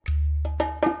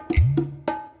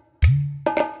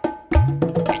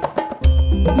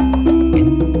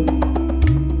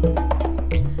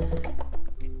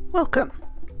Welcome.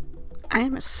 I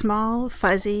am a small,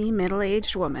 fuzzy,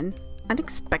 middle-aged woman,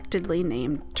 unexpectedly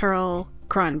named Turl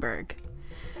Kronberg.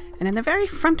 And in the very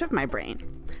front of my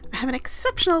brain, I have an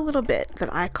exceptional little bit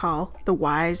that I call the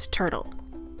wise turtle.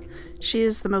 She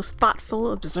is the most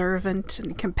thoughtful, observant,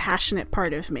 and compassionate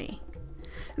part of me.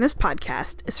 And this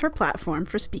podcast is her platform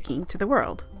for speaking to the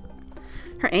world.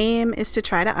 Her aim is to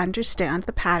try to understand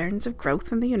the patterns of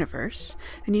growth in the universe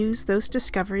and use those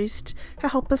discoveries to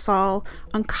help us all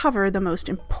uncover the most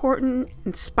important,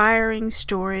 inspiring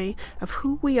story of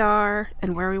who we are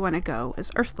and where we want to go as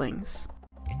Earthlings.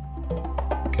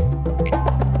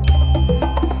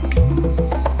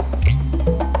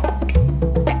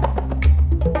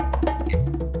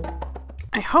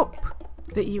 I hope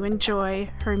that you enjoy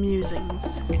her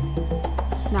musings.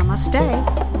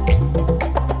 Namaste.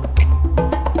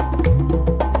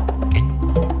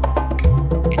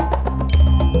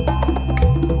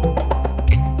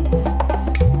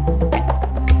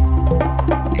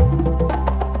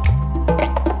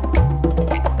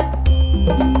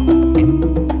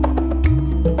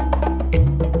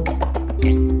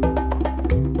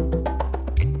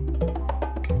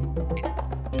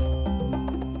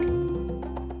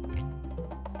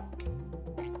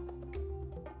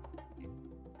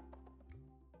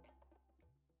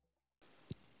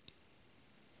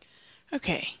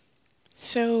 Okay,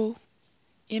 so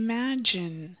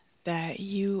imagine that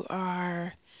you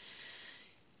are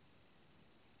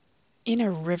in a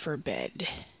riverbed.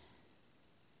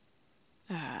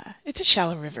 It's a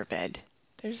shallow riverbed.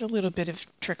 There's a little bit of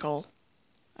trickle.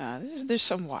 There's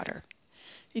some water.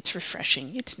 It's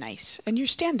refreshing. It's nice. And you're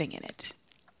standing in it.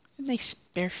 Nice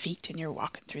bare feet, and you're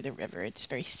walking through the river. It's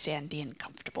very sandy and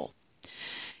comfortable.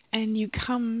 And you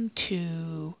come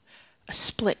to a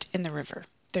split in the river.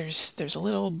 There's a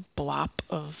little blop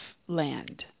of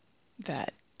land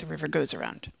that the river goes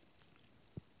around.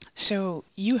 So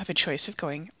you have a choice of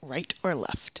going right or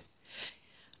left,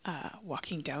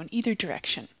 walking down either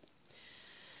direction.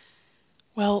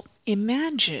 Well,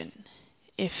 imagine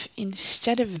if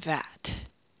instead of that,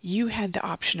 you had the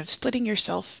option of splitting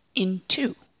yourself in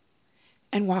two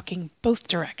and walking both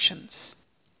directions.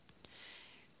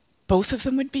 Both of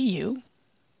them would be you,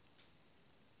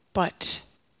 but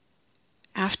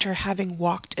after having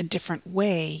walked a different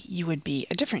way, you would be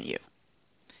a different you.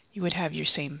 You would have your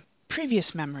same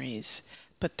previous memories,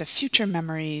 but the future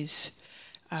memories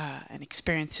and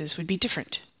experiences would be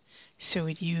different. So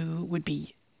there would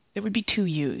be two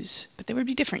yous, but there would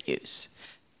be different yous.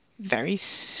 Very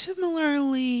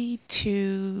similarly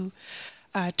to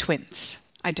twins,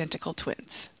 identical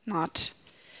twins. Not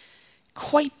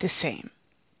quite the same,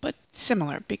 but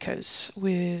similar, because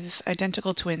with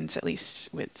identical twins, at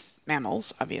least with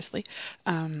mammals, obviously,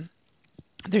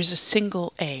 there's a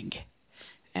single egg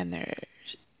and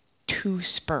there's two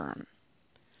sperm.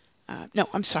 No,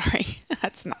 I'm sorry.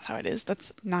 That's not how it is.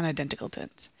 That's non-identical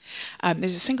twins.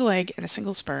 There's a single egg and a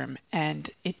single sperm, and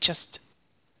it just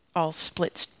all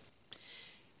splits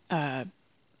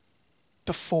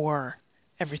before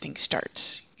everything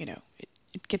starts. You know,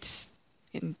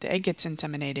 the egg gets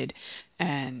inseminated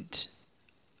and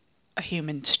a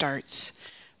human starts,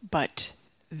 but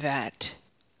that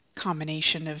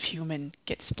combination of human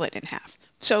gets split in half.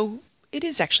 So it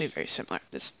is actually very similar,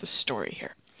 the story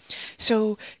here.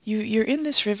 So you're in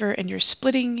this river and you're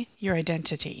splitting your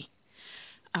identity.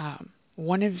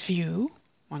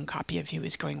 One copy of you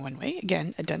is going one way,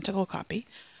 again, identical copy,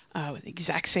 with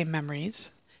exact same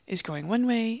memories, is going one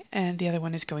way, and the other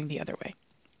one is going the other way.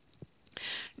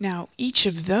 Now, each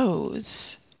of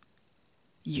those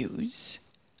yous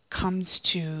comes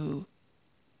to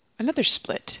another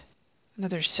split,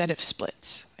 another set of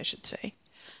splits, I should say,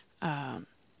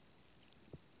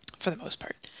 for the most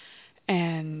part.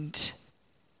 And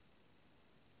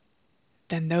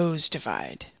then those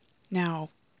divide. Now,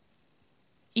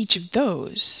 each of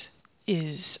those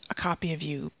is a copy of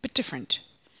you, but different,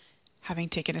 having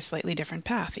taken a slightly different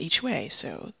path each way.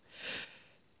 So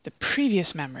the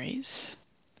previous memories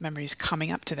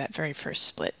coming up to that very first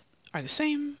split, are the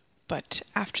same, but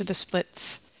after the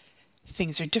splits,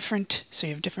 things are different, so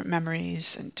you have different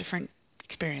memories and different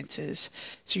experiences.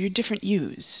 So you're different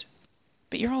yous,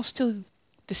 but you're all still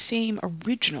the same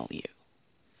original you.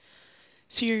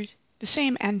 So you're the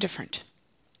same and different.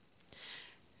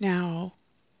 Now,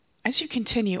 as you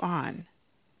continue on,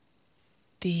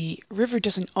 the river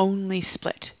doesn't only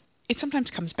split. It sometimes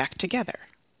comes back together.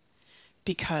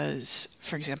 Because,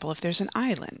 for example, if there's an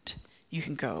island, you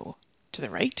can go to the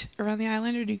right around the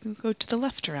island, or you can go to the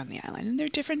left around the island. And there are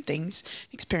different things,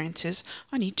 experiences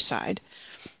on each side.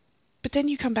 But then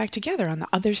you come back together on the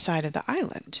other side of the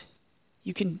island.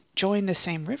 You can join the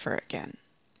same river again.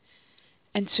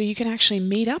 And so you can actually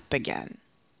meet up again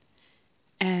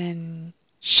and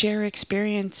share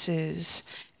experiences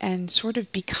and sort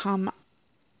of become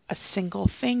a single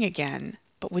thing again,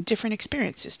 but with different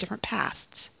experiences, different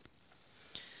pasts.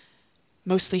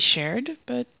 Mostly shared,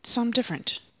 but some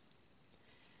different.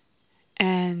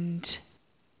 And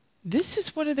this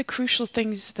is one of the crucial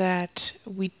things that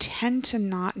we tend to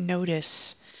not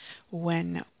notice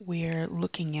when we're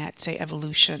looking at, say,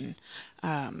 evolution,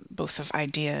 both of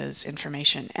ideas,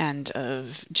 information, and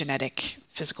of genetic,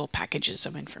 physical packages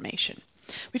of information.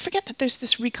 We forget that there's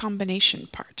this recombination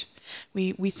part.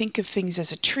 We think of things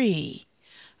as a tree,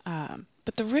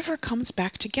 but the river comes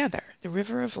back together. The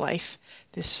river of life,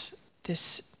 this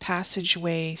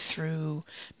passageway through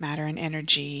matter and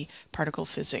energy, particle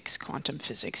physics, quantum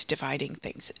physics, dividing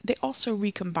things, they also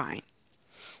recombine.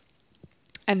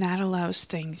 And that allows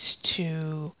things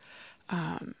to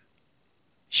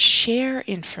share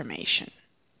information.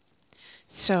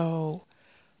 So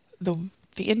the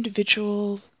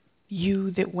individual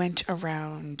you that went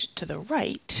around to the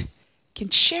right can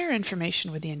share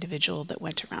information with the individual that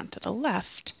went around to the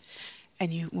left.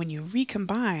 And when you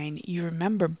recombine, you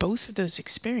remember both of those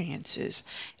experiences,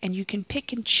 and you can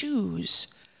pick and choose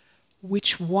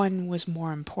which one was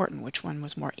more important, which one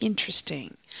was more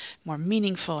interesting, more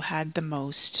meaningful, had the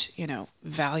most,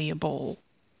 valuable,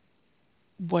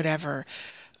 whatever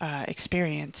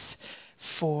experience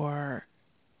for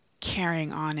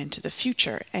carrying on into the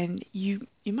future. And you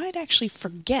might actually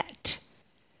forget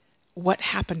what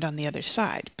happened on the other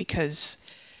side, because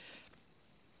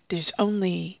there's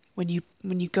only, when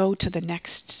you go to the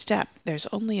next step, there's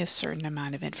only a certain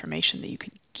amount of information that you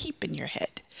can keep in your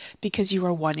head, because you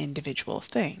are one individual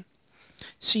thing.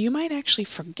 So you might actually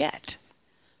forget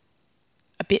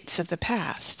bits of the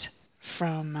past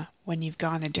from when you've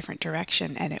gone a different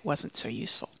direction and it wasn't so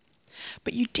useful.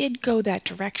 But you did go that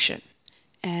direction,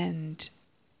 and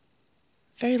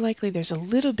very likely there's a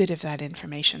little bit of that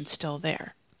information still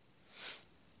there.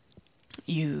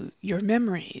 Your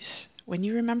memories, when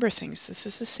you remember things, this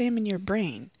is the same in your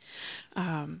brain.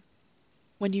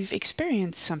 When you've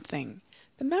experienced something,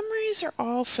 the memories are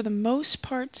all, for the most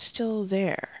part, still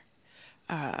there.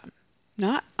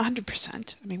 Not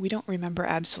 100%. I mean, we don't remember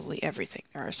absolutely everything.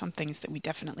 There are some things that we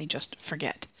definitely just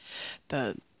forget.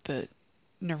 The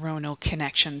neuronal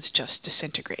connections just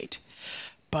disintegrate.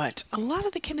 But a lot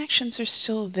of the connections are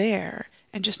still there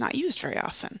and just not used very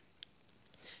often.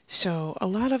 So a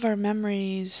lot of our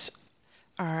memories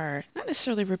are not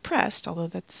necessarily repressed, although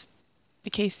that's the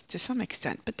case to some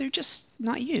extent, but they're just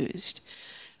not used.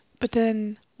 But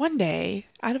then one day,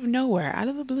 out of nowhere, out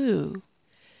of the blue,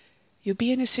 you'll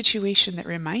be in a situation that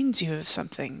reminds you of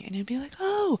something, and you'll be like,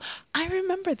 oh, I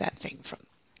remember that thing from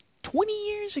 20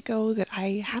 years ago that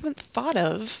I haven't thought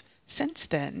of since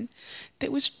then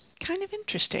that was kind of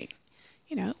interesting.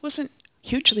 It wasn't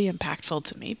hugely impactful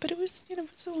to me, but it was, it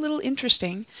was a little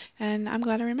interesting, and I'm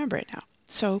glad I remember it now.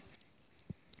 So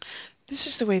this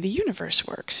is the way the universe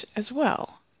works as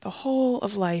well. The whole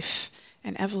of life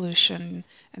and evolution,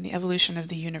 and the evolution of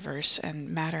the universe and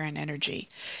matter and energy.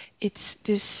 It's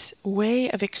this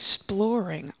way of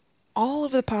exploring all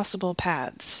of the possible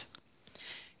paths.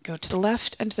 Go to the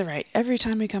left and to the right every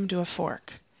time we come to a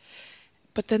fork.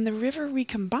 But then the river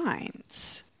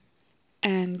recombines,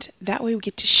 and that way we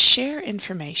get to share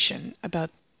information about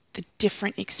the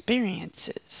different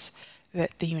experiences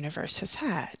that the universe has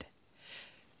had.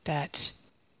 That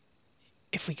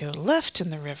if we go left in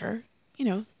the river,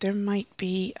 there might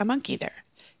be a monkey there.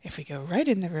 If we go right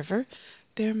in the river,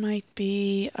 there might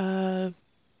be a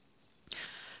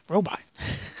robot.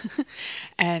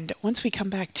 And once we come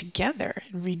back together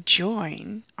and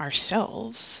rejoin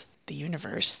ourselves, the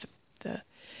universe,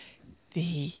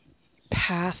 the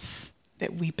path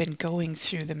that we've been going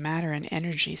through, the matter and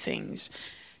energy things,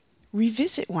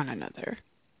 revisit one another.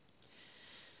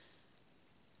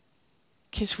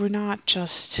 Because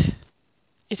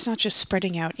it's not just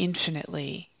spreading out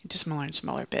infinitely into smaller and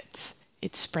smaller bits.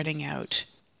 It's spreading out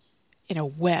in a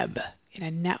web, in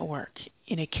a network,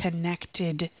 in a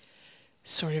connected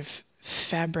sort of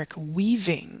fabric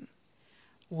weaving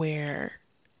where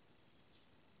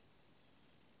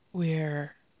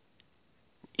we're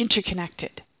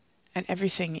interconnected and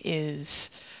everything is,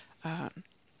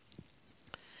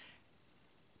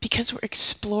 because we're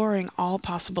exploring all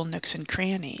possible nooks and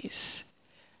crannies,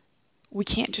 we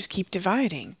can't just keep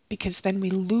dividing, because then we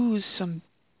lose some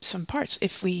parts.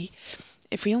 If we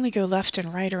only go left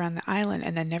and right around the island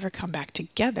and then never come back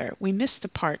together, we miss the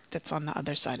part that's on the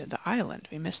other side of the island.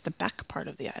 We miss the back part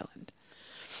of the island.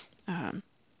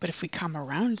 But if we come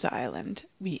around the island,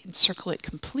 we encircle it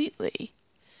completely,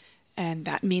 And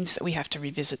that means that we have to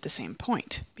revisit the same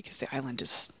point because the island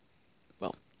is,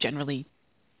 well, generally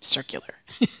circular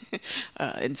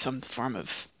in some form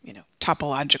of,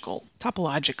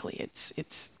 topologically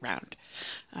it's round.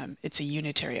 It's a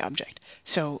unitary object.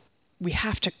 So we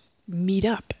have to meet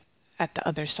up at the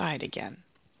other side again.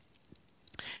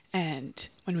 And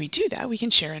when we do that, we can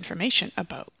share information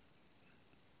about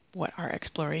what our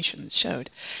explorations showed.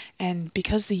 And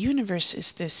because the universe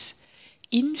is this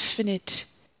infinite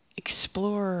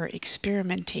explorer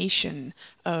experimentation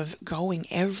of going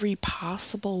every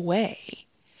possible way,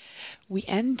 we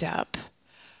end up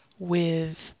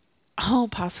with all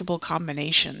possible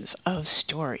combinations of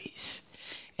stories.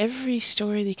 Every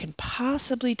story they can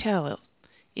possibly tell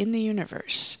in the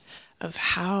universe of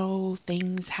how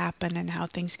things happen and how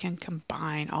things can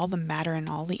combine, all the matter and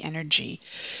all the energy,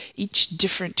 each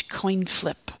different coin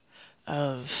flip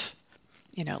of,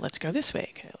 let's go this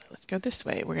way, okay, let's go this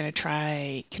way. We're going to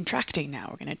try contracting now.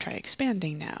 We're going to try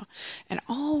expanding now. And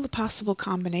all the possible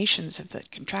combinations of the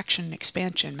contraction,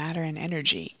 expansion, matter and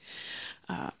energy,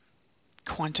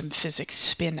 quantum physics,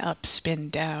 spin up, spin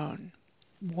down,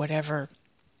 whatever,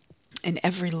 in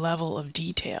every level of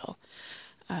detail,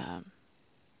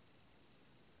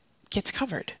 gets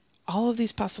covered. All of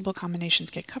these possible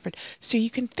combinations get covered. So you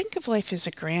can think of life as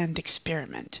a grand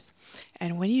experiment.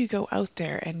 And when you go out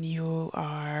there and you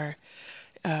are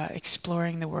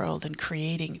exploring the world and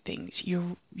creating things,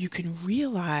 you can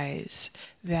realize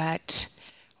that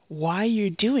why you're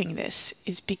doing this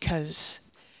is because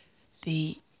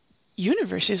the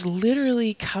universe is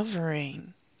literally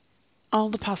covering all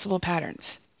the possible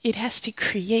patterns. It has to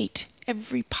create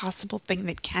every possible thing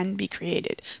that can be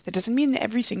created. That doesn't mean that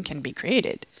everything can be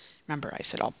created. Remember, I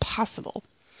said all possible.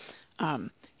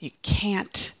 You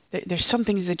can't, there's some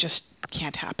things that just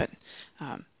can't happen.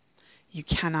 You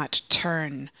cannot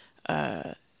turn,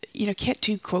 can't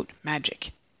do, quote,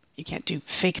 magic. You can't do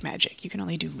fake magic. You can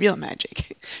only do real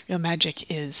magic. Real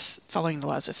magic is following the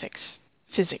laws of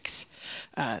physics,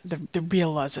 the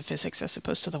real laws of physics as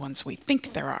opposed to the ones we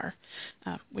think there are,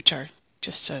 which are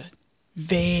just a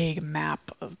vague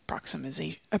map of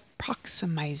approximation.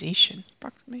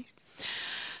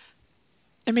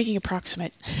 They're making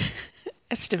approximate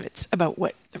estimates about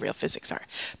what the real physics are.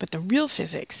 But the real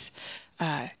physics,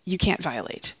 you can't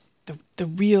violate. The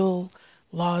real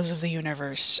laws of the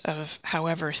universe, of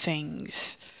however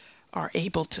things are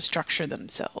able to structure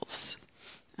themselves.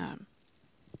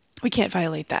 We can't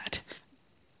violate that.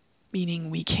 Meaning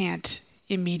we can't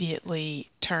immediately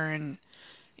turn,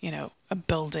 a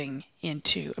building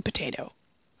into a potato.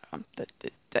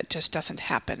 That just doesn't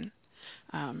happen.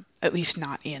 At least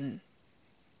not in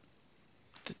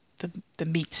the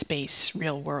meat space,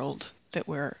 real world that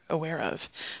we're aware of.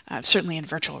 Certainly in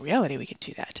virtual reality we could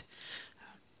do that.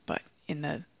 But in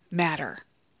the matter,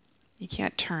 you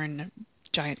can't turn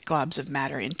giant globs of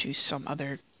matter into some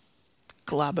other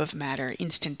glob of matter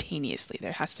instantaneously.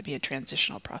 There has to be a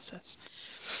transitional process.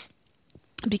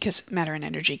 Because matter and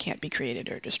energy can't be created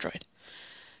or destroyed.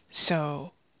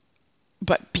 So,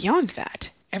 but beyond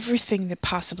that, everything that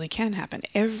possibly can happen,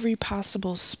 every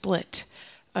possible split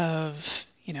of,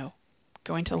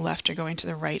 going to the left or going to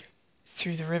the right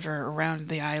through the river, around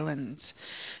the islands,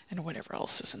 and whatever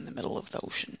else is in the middle of the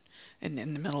ocean and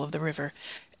in the middle of the river,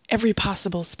 every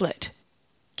possible split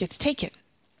gets taken.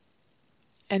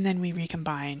 And then we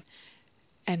recombine,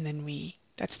 and then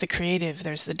that's the creative.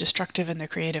 There's the destructive and the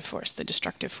creative force. The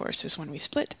destructive force is when we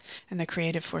split, and the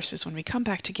creative force is when we come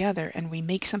back together and we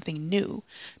make something new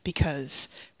because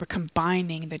we're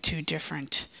combining the two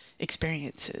different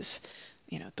experiences.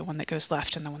 The one that goes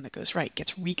left and the one that goes right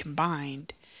gets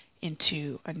recombined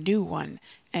into a new one.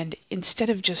 And instead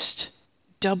of just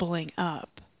doubling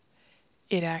up,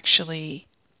 it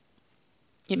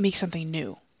makes something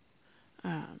new.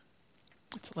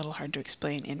 It's a little hard to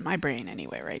explain in my brain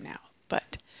anyway right now.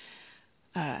 But,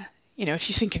 if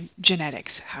you think of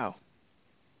genetics, how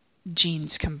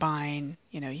genes combine,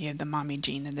 you have the mommy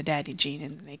gene and the daddy gene,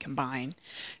 and they combine.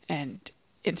 And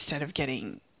instead of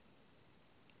getting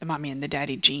the mommy and the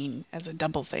daddy gene as a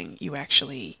double thing, you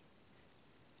actually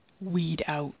weed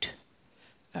out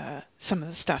some of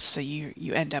the stuff, so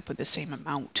you end up with the same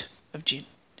amount of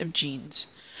genes.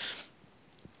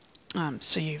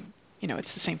 So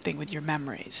it's the same thing with your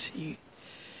memories.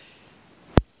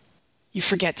 You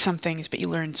forget some things, but you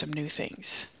learn some new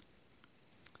things.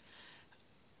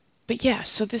 But yeah,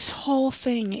 so this whole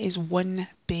thing is one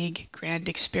big grand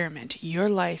experiment. Your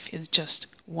life is just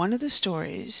one of the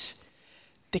stories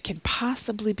that can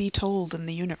possibly be told in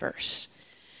the universe.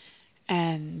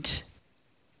 And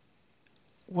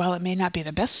while it may not be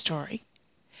the best story,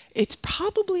 it's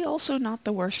probably also not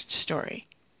the worst story.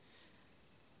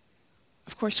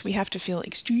 of course, we have to feel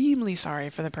extremely sorry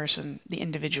for the person, the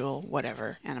individual,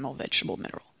 whatever, animal, vegetable,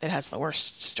 mineral, that has the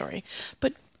worst story.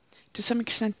 But to some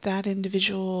extent, that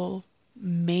individual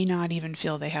may not even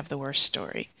feel they have the worst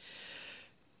story.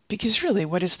 Because really,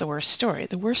 what is the worst story?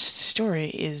 The worst story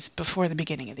is before the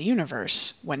beginning of the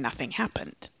universe, when nothing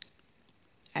happened.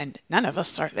 And none of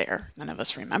us are there. None of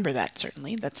us remember that,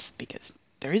 certainly. That's because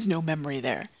there is no memory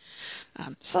there.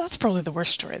 So that's probably the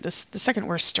worst story. The second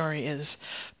worst story is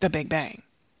the Big Bang.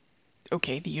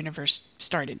 Okay, the universe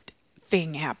started.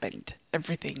 Thing happened.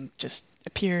 Everything just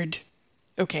appeared.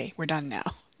 Okay, we're done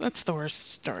now. That's the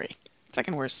worst story.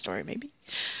 Second worst story, maybe.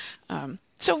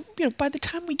 So, by the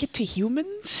time we get to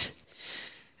humans,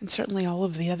 and certainly all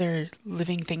of the other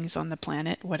living things on the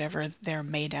planet, whatever they're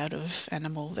made out of,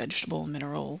 animal, vegetable,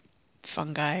 mineral,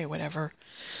 fungi, whatever,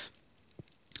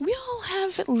 we all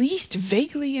have at least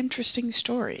vaguely interesting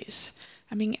stories.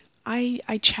 I mean,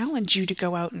 I challenge you to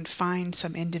go out and find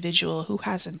some individual who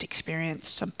hasn't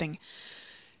experienced something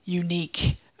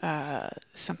unique,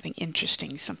 something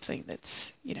interesting, something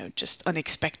that's, just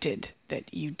unexpected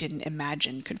that you didn't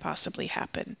imagine could possibly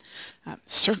happen.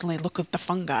 Certainly look at the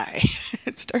fungi.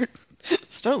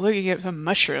 Start looking at the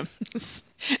mushrooms.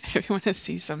 If you want to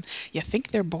see some, you think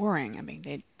they're boring. I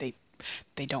mean,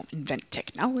 they don't invent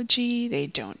technology. They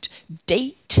don't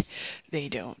date. They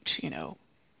don't,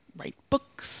 write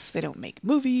books. They don't make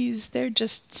movies. They're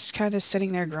just kind of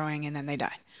sitting there growing and then they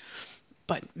die.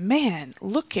 But man,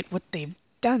 look at what they've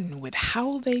done with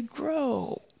how they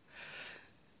grow.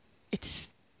 It's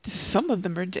some of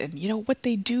them are, and what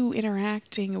they do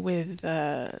interacting with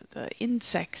the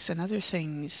insects and other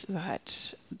things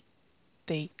that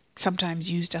they sometimes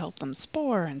use to help them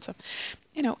spore and so.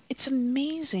 It's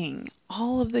amazing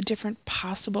all of the different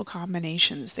possible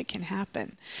combinations that can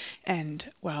happen.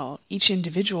 And well, each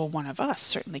individual one of us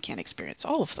certainly can't experience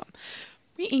all of them.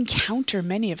 We encounter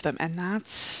many of them, and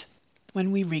that's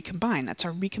when we recombine. That's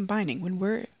our recombining. When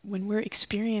we're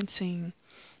experiencing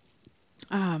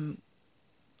an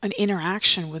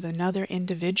interaction with another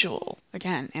individual,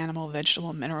 again, animal,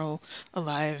 vegetable, mineral,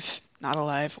 alive, not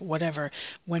alive, whatever,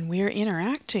 when we're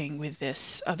interacting with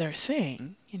this other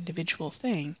thing, individual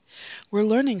thing, we're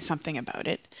learning something about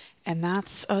it, and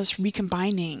that's us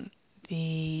recombining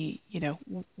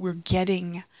we're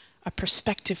getting a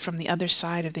perspective from the other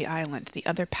side of the island, the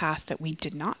other path that we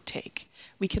did not take,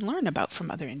 we can learn about from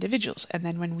other individuals. And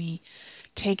then when we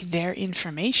take their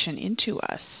information into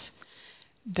us,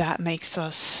 that makes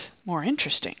us more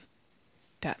interesting.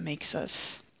 That makes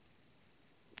us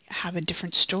have a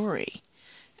different story.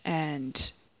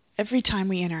 And every time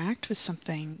we interact with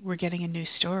something, we're getting a new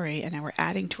story, and now we're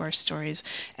adding to our stories.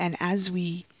 And as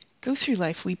we go through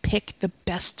life, we pick the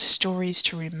best stories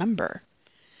to remember,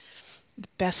 the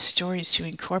best stories to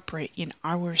incorporate in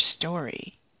our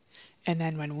story. And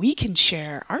then when we can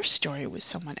share our story with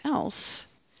someone else,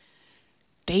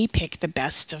 they pick the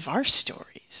best of our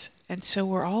stories. And so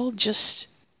we're all just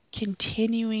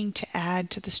continuing to add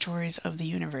to the stories of the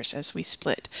universe as we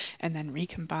split and then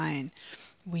recombine.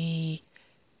 We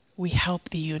help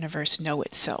the universe know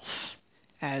itself,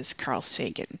 as Carl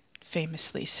Sagan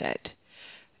famously said.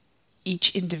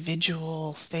 Each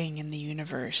individual thing in the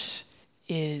universe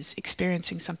is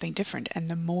experiencing something different, and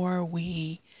the more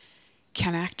we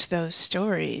connect those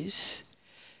stories,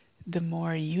 the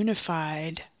more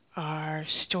unified our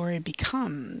story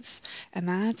becomes. And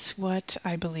that's what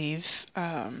I believe.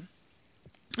 And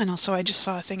also I just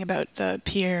saw a thing about the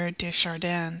Pierre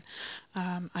Desjardins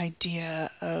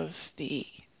idea of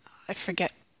I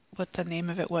forget what the name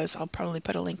of it was. I'll probably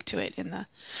put a link to it in the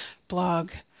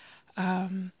blog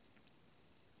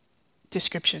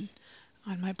description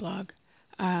on my blog.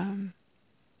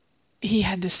 He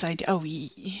had this idea,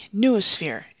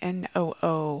 noosphere,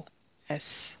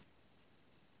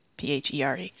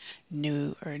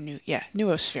 Noosphere,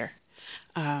 noosphere.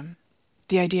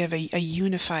 The idea of a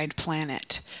unified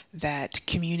planet that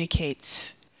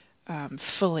communicates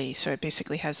fully, so it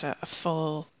basically has a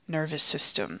full nervous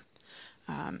system,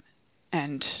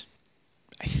 and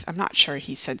I'm not sure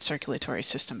he said circulatory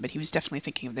system, but he was definitely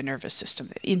thinking of the nervous system,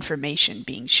 the information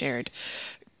being shared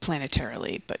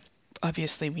planetarily. But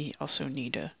obviously we also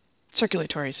need a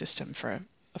circulatory system for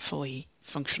a fully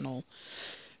functional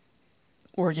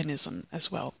organism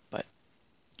as well. But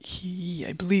he,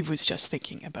 I believe, was just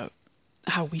thinking about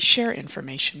how we share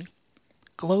information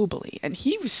globally. And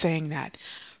he was saying that,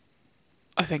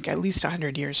 I think, at least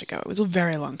 100 years ago. It was a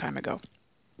very long time ago,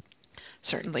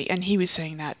 certainly. And he was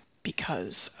saying that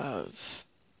because of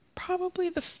probably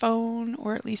the phone,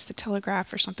 or at least the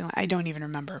telegraph or something. I don't even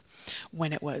remember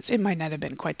when it was. It might not have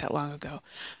been quite that long ago.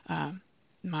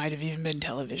 Might have even been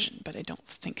television, but I don't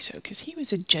think so, because he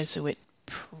was a Jesuit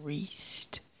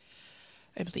priest,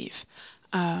 I believe.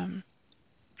 But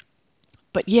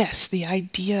yes, the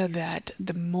idea that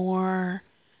the more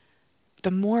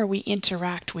we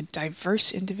interact with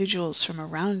diverse individuals from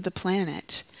around the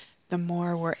planet, the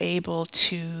more we're able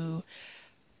to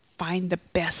find the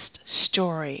best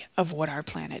story of what our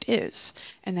planet is.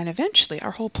 And then eventually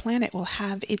our whole planet will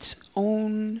have its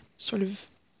own sort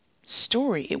of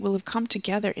story. It will have come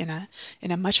together in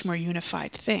a much more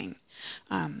unified thing.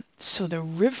 So the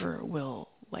river will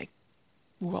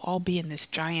we'll all be in this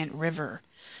giant river,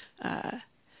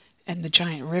 and the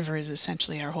giant river is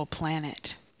essentially our whole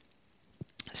planet.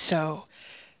 So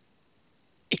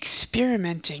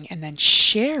experimenting and then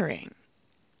sharing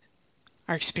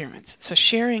our experiments. So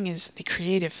sharing is the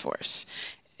creative force.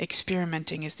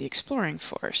 Experimenting is the exploring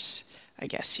force, I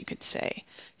guess you could say.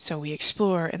 So we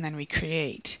explore and then we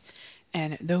create.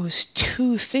 And those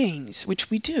two things, which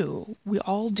we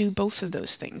all do both of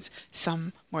those things,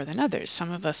 some more than others.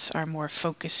 Some of us are more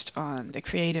focused on the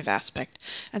creative aspect,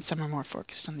 and some are more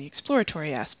focused on the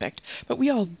exploratory aspect. But we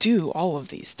all do all of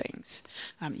these things.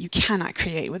 You cannot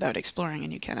create without exploring,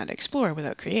 and you cannot explore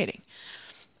without creating.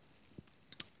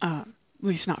 At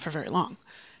least not for very long.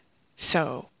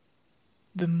 So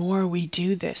the more we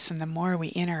do this and the more we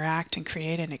interact and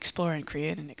create and explore and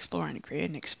create and explore and create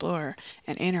and explore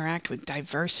and interact with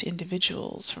diverse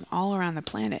individuals from all around the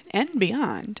planet and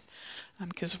beyond,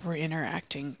 because we're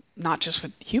interacting not just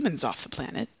with humans off the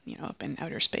planet, up in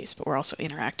outer space, but we're also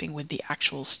interacting with the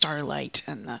actual starlight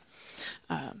and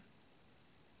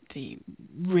the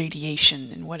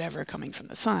radiation and whatever coming from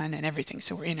the sun and everything.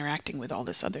 So we're interacting with all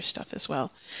this other stuff as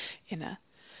well in a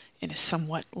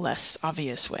somewhat less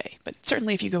obvious way. But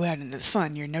certainly if you go out into the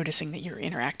sun, you're noticing that you're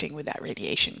interacting with that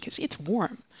radiation because it's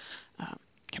warm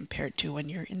compared to when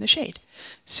you're in the shade.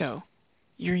 So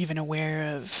you're even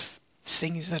aware of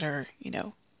things that are,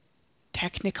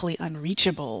 technically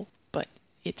unreachable, but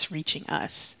it's reaching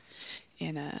us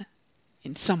in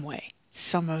some way.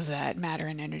 Some of that matter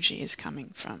and energy is coming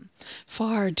from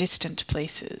far distant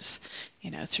places,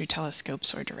 through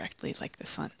telescopes or directly like the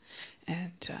sun.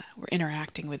 And we're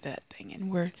interacting with that thing. And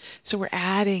we're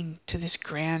adding to this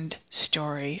grand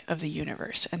story of the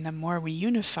universe. And the more we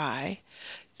unify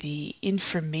the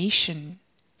information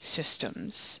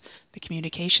systems, the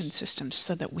communication systems,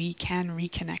 so that we can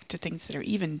reconnect to things that are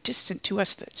even distant to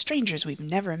us, that strangers we've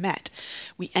never met,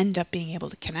 we end up being able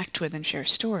to connect with and share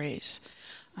stories,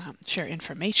 share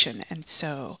information. And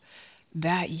so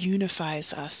that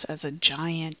unifies us as a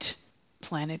giant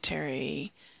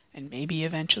planetary and maybe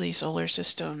eventually solar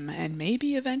system and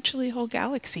maybe eventually whole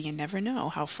galaxy. You never know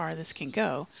how far this can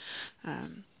go.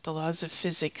 The laws of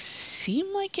physics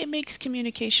seem like it makes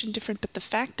communication different, but the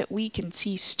fact that we can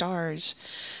see stars,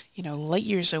 light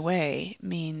years away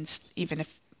means even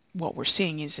if what we're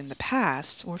seeing is in the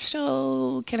past, we're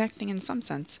still connecting in some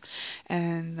sense.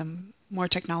 And the more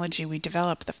technology we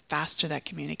develop, the faster that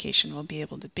communication will be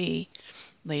able to be.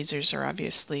 Lasers are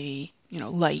obviously,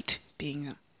 light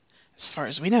being, as far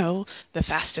as we know, the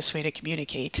fastest way to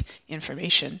communicate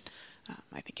information.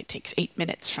 I think it takes 8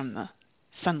 minutes from the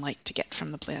sunlight to get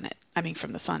from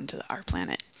the sun to our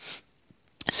planet.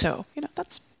 So,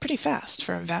 that's pretty fast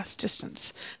for a vast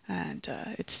distance. And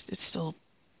it's still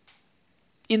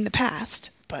in the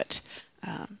past, but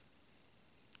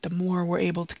the more we're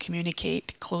able to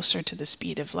communicate closer to the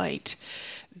speed of light,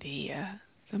 the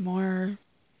more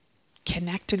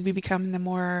connected we become, the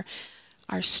more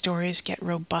our stories get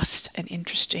robust and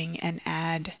interesting and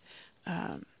add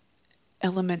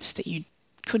elements that you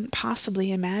couldn't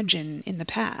possibly imagine in the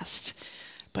past,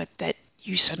 but that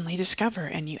you suddenly discover,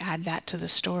 and you add that to the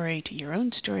story, to your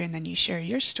own story, and then you share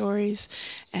your stories,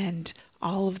 and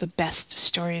all of the best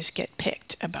stories get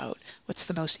picked about what's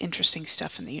the most interesting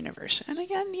stuff in the universe. And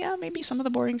again, maybe some of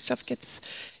the boring stuff gets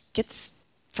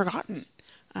forgotten.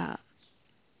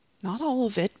 Not all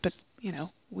of it, but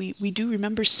we do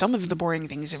remember some of the boring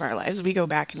things of our lives. We go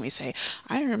back and we say,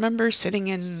 I remember sitting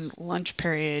in lunch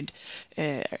period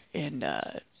in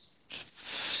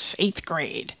 8th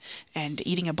grade and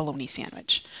eating a bologna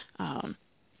sandwich, or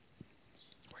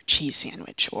cheese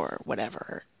sandwich, or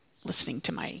whatever, listening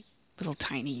to my little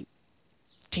tiny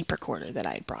tape recorder that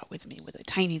I had brought with me with a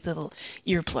tiny little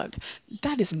earplug.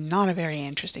 That is not a very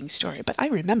interesting story, but I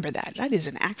remember that. That is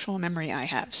an actual memory I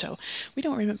have. So we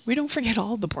don't forget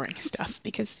all the boring stuff,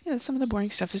 because some of the boring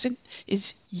stuff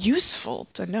is useful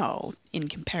to know in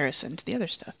comparison to the other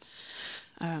stuff.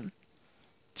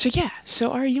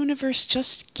 So our universe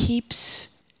just keeps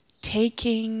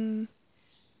taking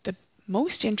the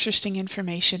most interesting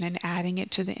information and adding it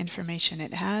to the information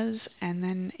it has. And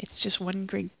then it's just one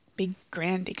great, big,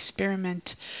 grand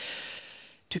experiment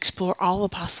to explore all the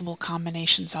possible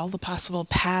combinations, all the possible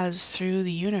paths through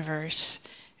the universe,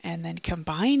 and then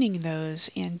combining those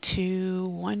into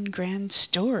one grand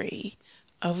story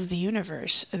of the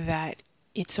universe that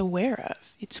it's aware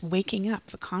of. It's waking up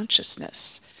the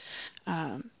consciousness.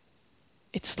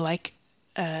 It's like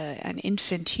an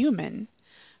infant human.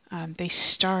 They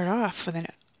start off with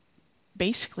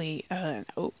basically an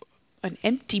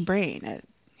empty brain,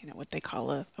 what they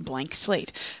call a blank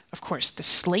slate. Of course, the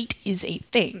slate is a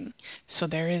thing, so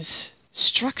there is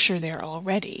structure there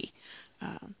already.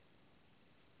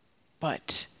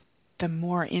 But the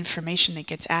more information that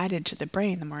gets added to the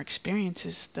brain, the more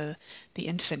experiences the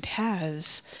infant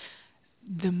has,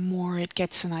 the more it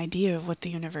gets an idea of what the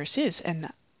universe is, and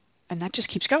that just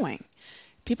keeps going.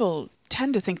 People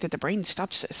tend to think that the brain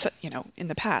stops, in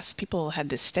the past, people had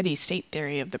this steady state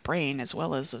theory of the brain as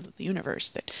well as of the universe,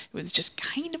 that it was just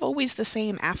kind of always the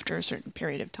same after a certain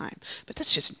period of time. But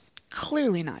that's just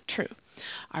clearly not true.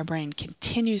 Our brain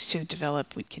continues to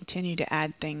develop. We continue to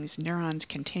add things. Neurons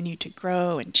continue to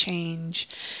grow and change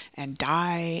and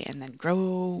die and then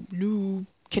grow new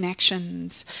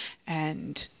connections,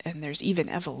 and there's even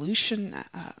evolution,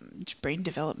 brain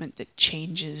development that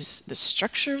changes the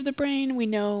structure of the brain. We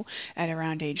know at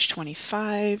around age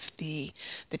 25, the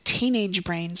teenage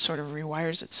brain sort of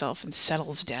rewires itself and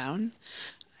settles down,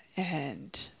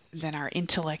 and then our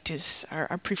intellect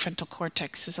our prefrontal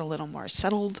cortex is a little more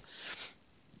settled.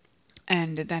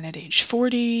 And then at age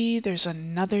 40, there's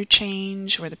another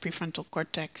change where the prefrontal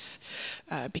cortex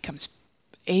becomes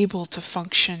able to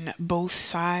function both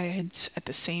sides at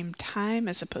the same time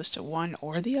as opposed to one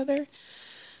or the other.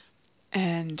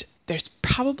 And there's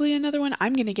probably another one,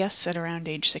 I'm going to guess at around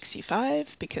age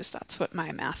 65, because that's what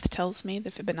my math tells me, the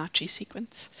Fibonacci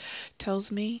sequence tells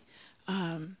me,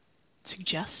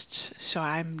 suggests. So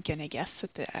I'm going to guess that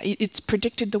it's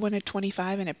predicted the one at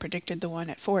 25 and it predicted the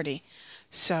one at 40.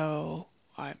 So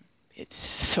it's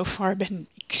so far been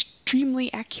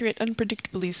extremely accurate,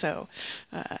 unpredictably so.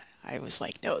 I was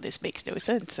like, no, this makes no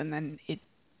sense. And then it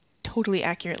totally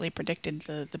accurately predicted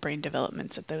the brain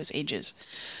developments at those ages,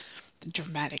 the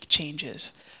dramatic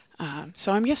changes.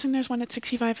 So I'm guessing there's one at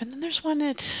 65, and then there's one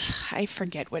at, I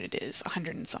forget what it is,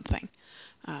 100 and something.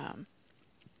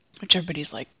 Which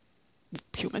everybody's like,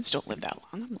 humans don't live that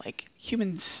long. I'm like,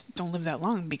 humans don't live that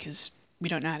long because we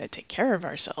don't know how to take care of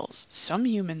ourselves. Some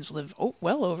humans live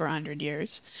well over 100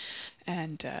 years,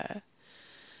 and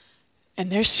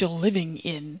they're still living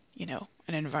in,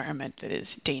 an environment that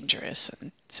is dangerous.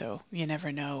 And so you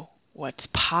never know what's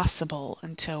possible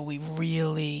until we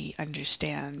really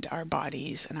understand our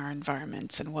bodies and our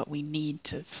environments and what we need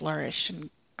to flourish and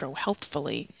grow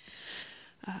healthfully.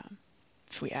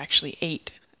 If we actually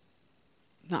ate,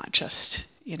 not just,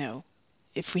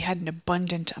 if we had an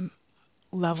abundant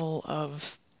level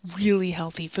of really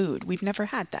healthy food. We've never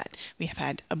had that. We have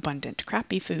had abundant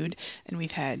crappy food, and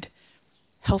we've had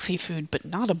healthy food but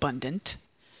not abundant.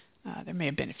 There may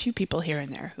have been a few people here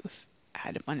and there who've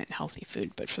had abundant healthy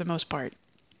food, but for the most part,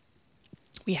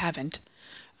 we haven't.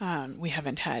 We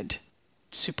haven't had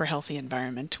super healthy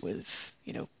environment with,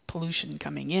 pollution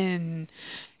coming in.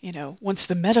 Once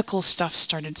the medical stuff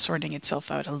started sorting itself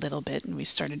out a little bit and we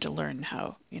started to learn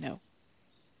how,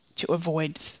 to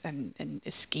avoid and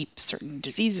escape certain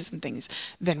diseases and things,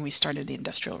 then we started the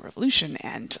Industrial Revolution,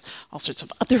 and all sorts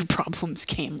of other problems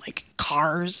came, like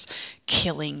cars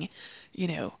killing,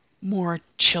 more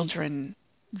children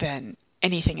than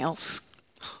anything else,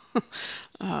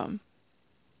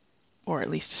 or at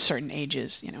least certain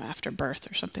ages, after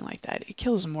birth or something like that. It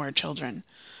kills more children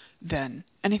than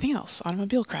anything else.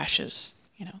 Automobile crashes,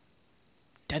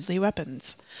 deadly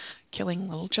weapons, killing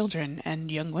little children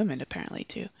and young women apparently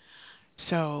too.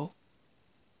 So,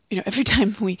 every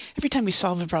time we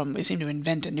solve a problem, we seem to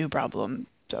invent a new problem.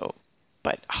 So,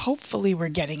 but hopefully we're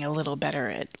getting a little better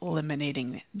at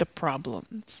eliminating the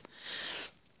problems.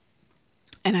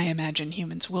 And I imagine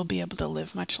humans will be able to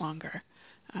live much longer.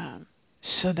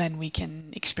 So then we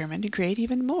can experiment and create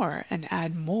even more and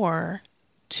add more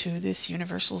to this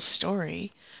universal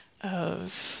story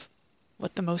of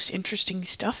what the most interesting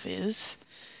stuff is,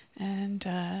 and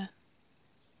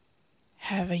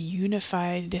have a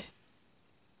unified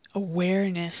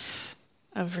awareness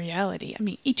of reality. I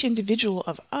mean, each individual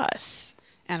of us,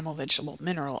 animal, vegetable,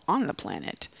 mineral, on the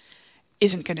planet,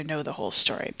 isn't going to know the whole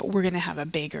story, but we're going to have a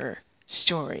bigger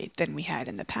story than we had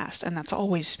in the past, and that's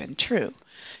always been true.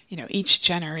 Each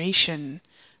generation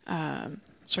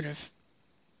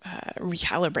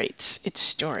recalibrates its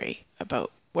story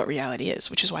about what reality is,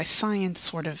 which is why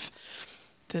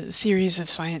the theories of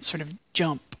science sort of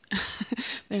jump.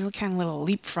 They're kind of little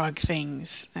leapfrog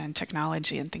things, and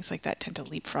technology and things like that tend to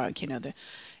leapfrog.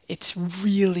 It's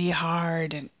really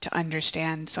hard to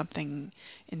understand something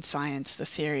in science, the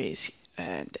theories,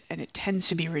 and it tends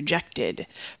to be rejected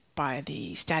by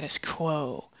the status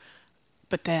quo.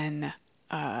 But then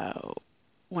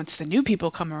once the new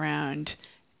people come around,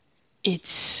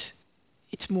 it's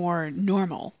more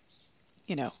normal.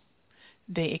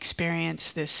 They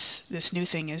experience this new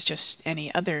thing as just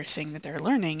any other thing that they're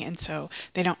learning, and so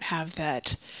they don't have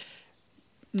that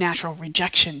natural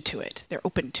rejection to it. They're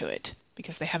open to it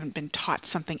because they haven't been taught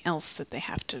something else that they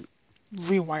have to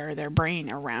rewire their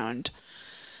brain around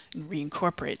and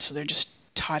reincorporate. So they're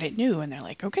just taught it new, and they're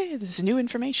like, okay, this is new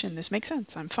information. This makes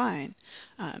sense. I'm fine.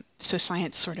 So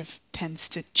science sort of tends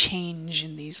to change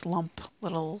in these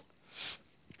little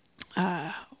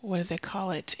what do they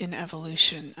call it in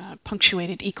evolution?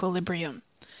 Punctuated equilibrium,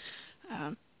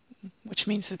 which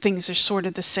means that things are sort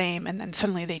of the same and then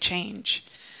suddenly they change.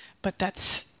 But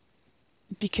that's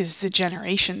because the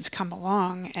generations come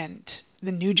along and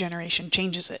the new generation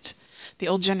changes it. The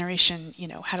old generation,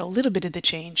 had a little bit of the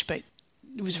change, but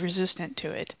it was resistant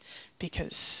to it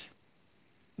because,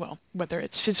 well, whether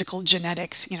it's physical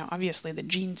genetics, obviously the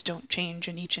genes don't change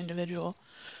in each individual.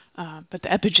 But the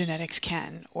epigenetics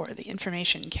can, or the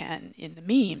information can in the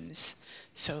memes.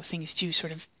 So things do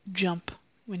sort of jump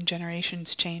when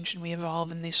generations change and we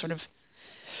evolve in these sort of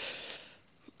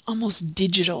almost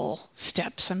digital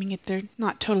steps. I mean, they're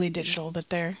not totally digital, but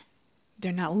they're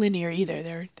not linear either.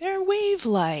 They're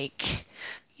wave-like.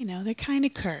 They're kind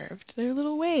of curved. They're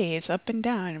little waves up and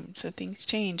down, so things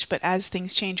change. But as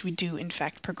things change, we do in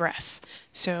fact progress.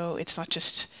 So it's not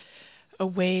just a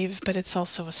wave, but it's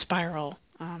also a spiral.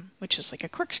 Which is like a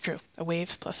corkscrew. A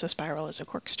wave plus a spiral is a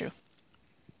corkscrew,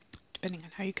 depending on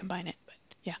how you combine it. But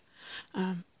yeah,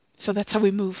 so that's how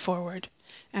we move forward.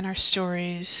 And our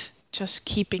stories just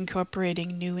keep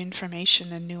incorporating new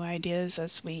information and new ideas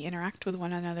as we interact with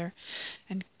one another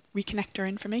and reconnect our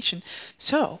information.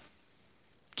 So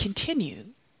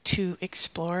continue to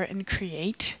explore and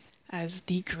create as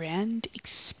the grand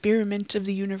experiment of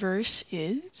the universe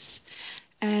is.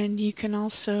 And you can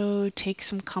also take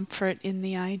some comfort in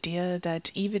the idea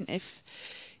that even if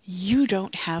you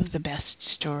don't have the best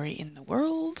story in the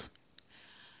world,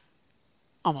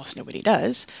 almost nobody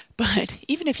does, but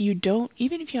even if you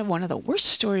have one of the worst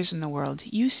stories in the world,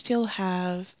 you still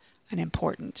have an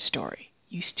important story.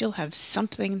 You still have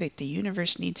something that the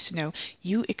universe needs to know.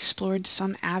 You explored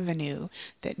some avenue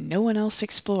that no one else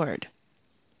explored.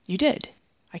 You did.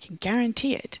 I can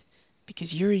guarantee it,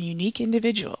 because you're a unique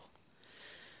individual.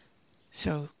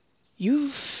 So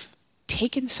you've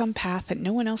taken some path that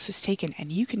no one else has taken, and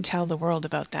you can tell the world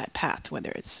about that path,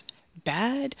 whether it's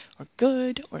bad or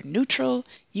good or neutral.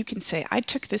 You can say, I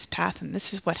took this path and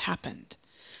this is what happened.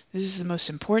 This is the most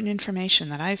important information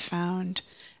that I've found,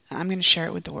 and I'm going to share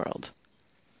it with the world.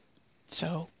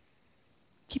 So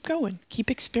keep going, keep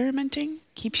experimenting,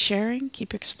 keep sharing,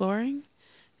 keep exploring,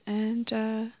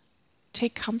 and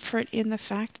take comfort in the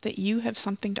fact that you have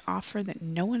something to offer that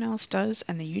no one else does,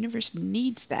 and the universe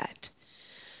needs that.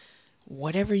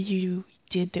 Whatever you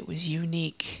did that was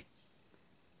unique,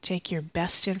 take your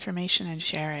best information and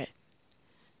share it.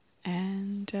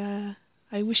 And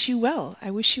I wish you well. I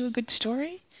wish you a good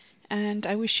story, and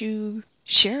I wish you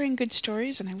sharing good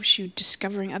stories, and I wish you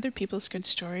discovering other people's good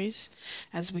stories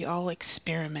as we all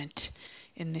experiment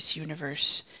in this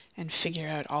universe and figure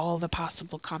out all the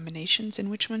possible combinations and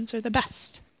which ones are the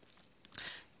best.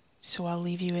 So I'll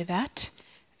leave you with that.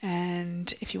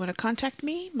 And if you want to contact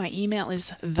me, my email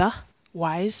is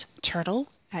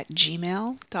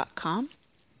thewiseturtle@gmail.com.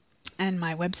 And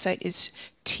my website is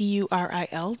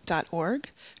turil.org,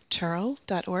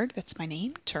 turl.org. That's my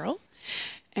name, Turl.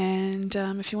 And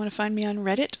if you want to find me on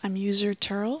Reddit, I'm user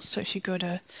Turl. So if you go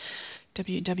to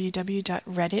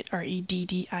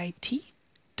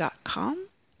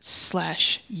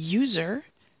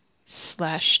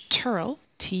www.reddit.com/user/Turl,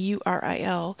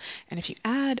 Turil, and if you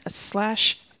add a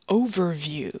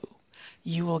 /overview,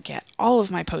 you will get all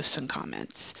of my posts and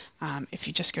comments. If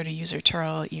you just go to user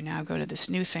Turl, you now go to this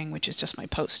new thing, which is just my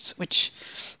posts, which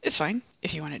is fine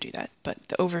if you want to do that, but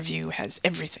the overview has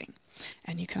everything.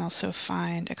 And you can also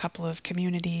find a couple of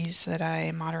communities that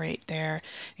I moderate there,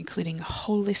 including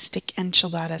Holistic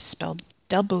Enchilada, spelled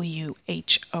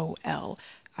WHOLISTIC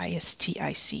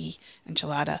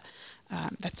Enchilada.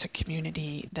 That's a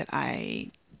community that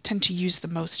I tend to use the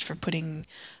most for putting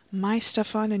my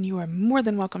stuff on, and you are more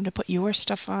than welcome to put your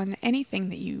stuff on. Anything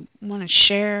that you want to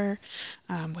share,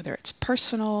 whether it's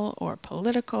personal or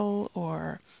political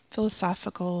or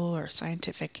philosophical or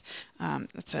scientific.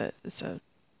 It's a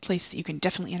place that you can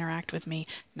definitely interact with me.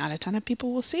 Not a ton of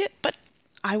people will see it, but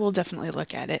I will definitely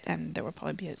look at it, and there will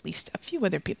probably be at least a few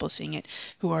other people seeing it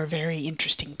who are very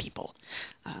interesting people.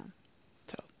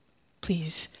 So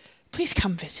please, please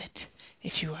come visit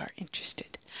if you are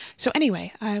interested. So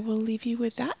anyway, I will leave you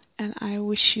with that, and I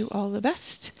wish you all the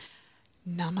best.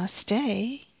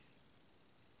 Namaste.